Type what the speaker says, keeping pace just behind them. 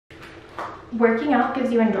Working out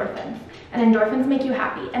gives you endorphins, and endorphins make you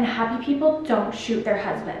happy, and happy people don't shoot their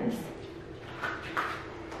husbands.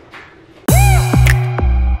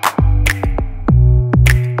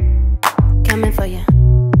 Coming for you.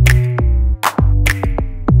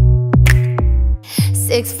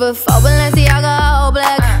 6'4" Balenciaga all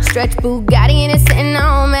black, stretch Bugatti and it's sitting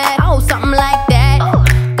on me. Oh, something like that.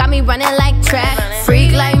 Got me running like track,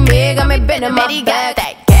 freak like me, got me bending my back.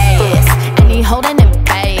 That gas, and he holding it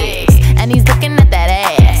pace, and he's looking at that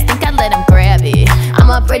ass. Think I let him grab it. I'm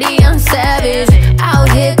a pretty young savage, out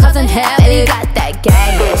here causing havoc. And he got that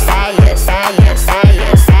gas, that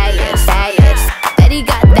he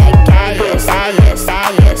got that gas,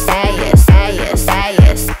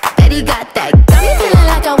 that he got that. Got me feeling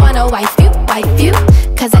like I wanna wife you,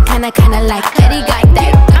 cause I kinda like that he got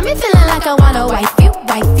that. Got me feeling like I wanna wife you,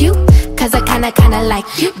 cause I kinda like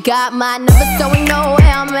you. Got my number so we know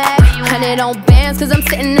where I'm at. 100 on bands cause I'm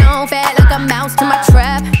sitting on fat like a mouse to my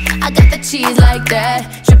trap. I got the cheese like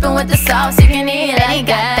that, dripping with the sauce, you can eat it like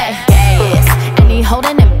that. Gas, and he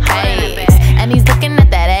holding it pace, and he's looking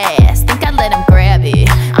at that ass. Think I let him grab it.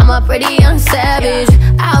 I'm a pretty young savage,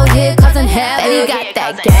 out here causing havoc. And he got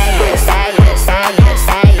that gas, that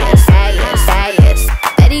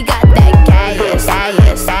he got that gas,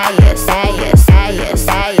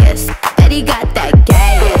 that he got that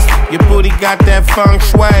gas. Your booty got that feng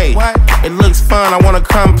shui. It looks fun, I wanna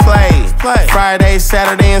come play. Friday,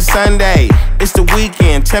 Saturday, and Sunday. It's the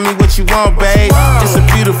weekend, tell me what you want, babe. It's a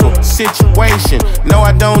beautiful situation. No,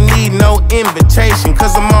 I don't need no invitation,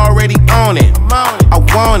 cause I'm already on it. I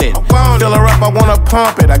want it. Fill her up, I wanna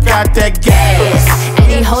pump it. I got that gas.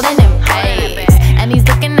 And he holding him pace, and he's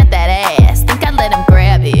looking at that ass. Think I let him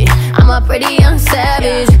grab it. I'm a pretty young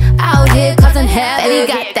savage, out here causing havoc. And he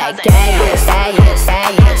got that gas, that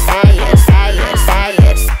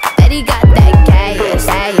he got that gas,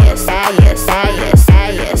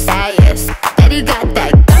 that he got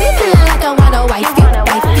that. Got me feeling like I wanna wife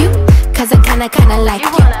you, cause I kinda like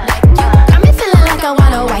you. Got me feeling like I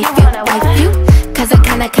wanna wife you, cause I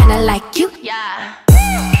kinda like you. Yeah.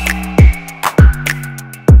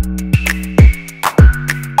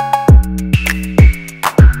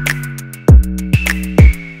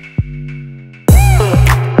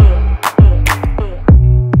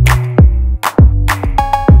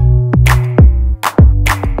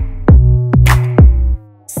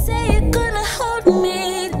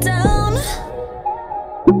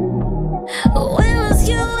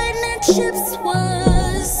 Chips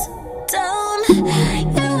was down, you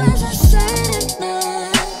were just saying no.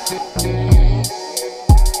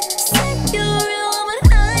 Said you're real, but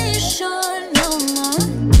I ain't sure no more.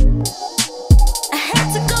 I had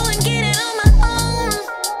to go and get it on my own.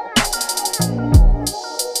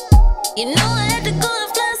 You know I had to go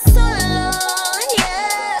and fly solo,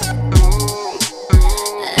 yeah. I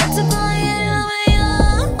had to go and get it on my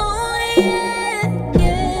own,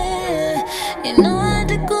 yeah. You know I had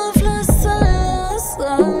to go.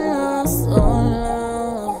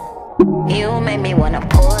 You made me wanna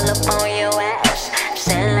pull up on your ass,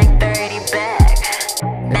 send like 30 back.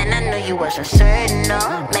 Man, I knew you wasn't certain, no.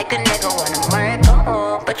 Make a nigga wanna murder,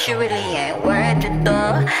 oh, but you really ain't worth it,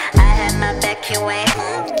 though. I had my back, you ain't.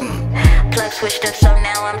 Plug switched up, so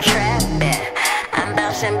now I'm trapping. I'm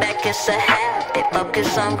bouncing back, it's a habit.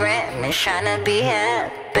 Focus on Grammys, tryna be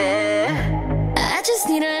happy. I just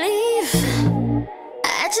need to leave.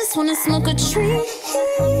 I just wanna smoke a tree.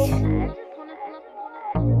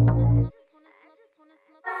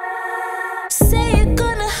 Say you're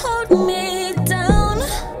gonna hold me down.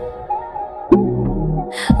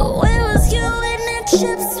 Where was you when the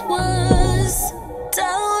chips was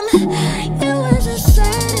down? You were just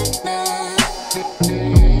saying no.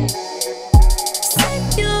 Said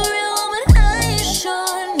you're real, but I ain't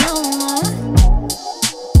sure no more.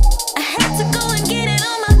 I had to go and get it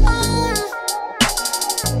on my own.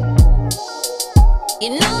 You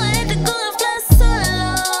know I had to go and fly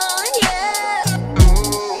solo, yeah.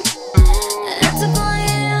 I had to go and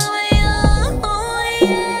get on my own,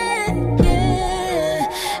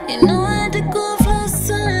 yeah. You know I had to go and fly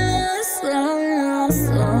solo.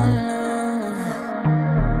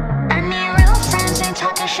 I need real friends, ain't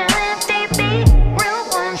talking shit if they be real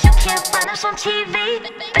ones. You can't find us on TV.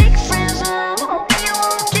 Fake friends, oh, you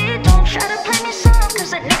won't get. Don't try to play me soft,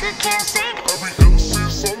 cause a nigga can't sing.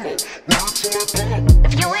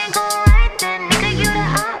 If you ain't gon' ride, then nigga, you the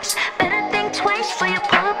ops. Better think twice before you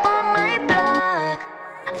pull up on my block.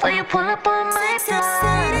 Before you pull up on my block.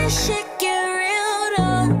 Say this shit get real,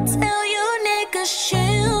 though. Tell you niggas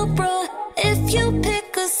chill, bro. If you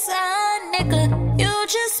pick a side, nigga, you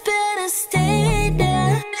just better stay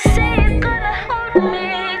there. Say you're gonna hold me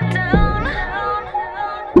down.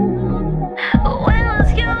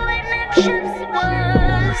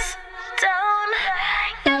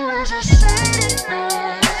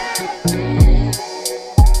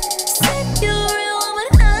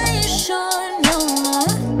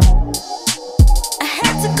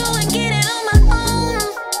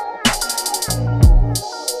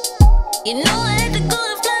 You know I had to go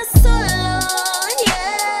and fly solo,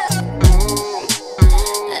 yeah. I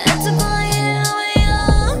had to go and get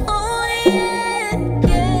on my own,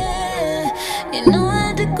 yeah. You know I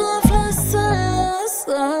had to go and fly solo,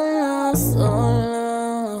 solo,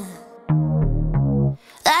 solo.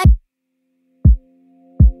 Like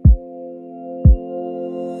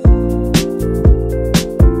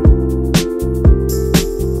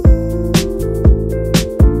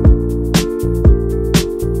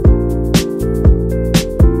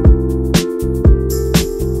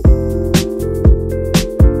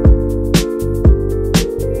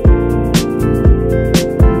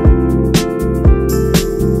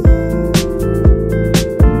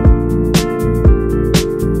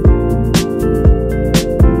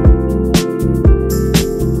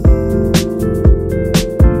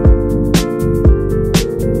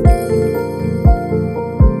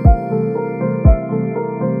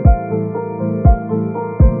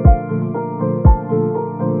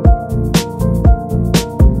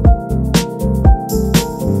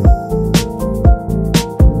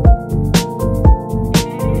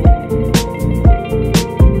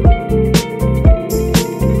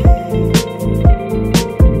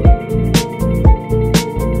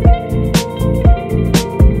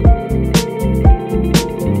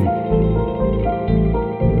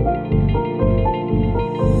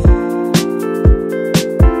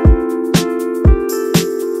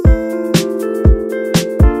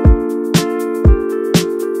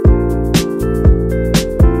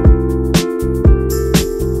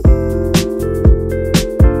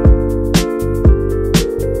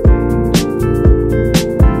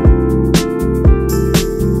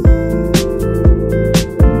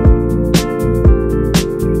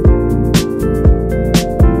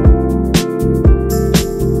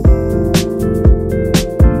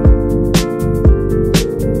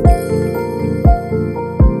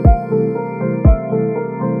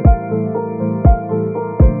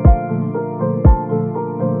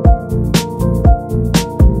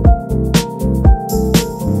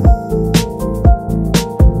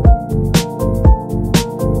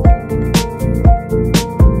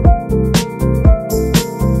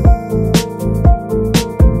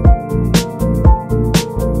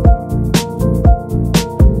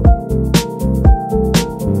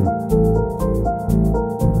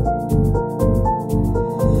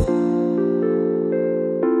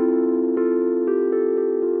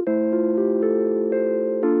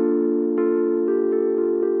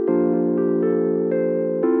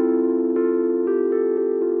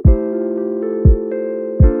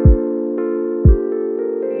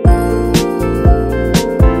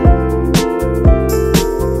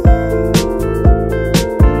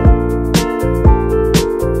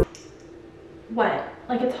What?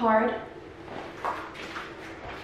 Like it's hard?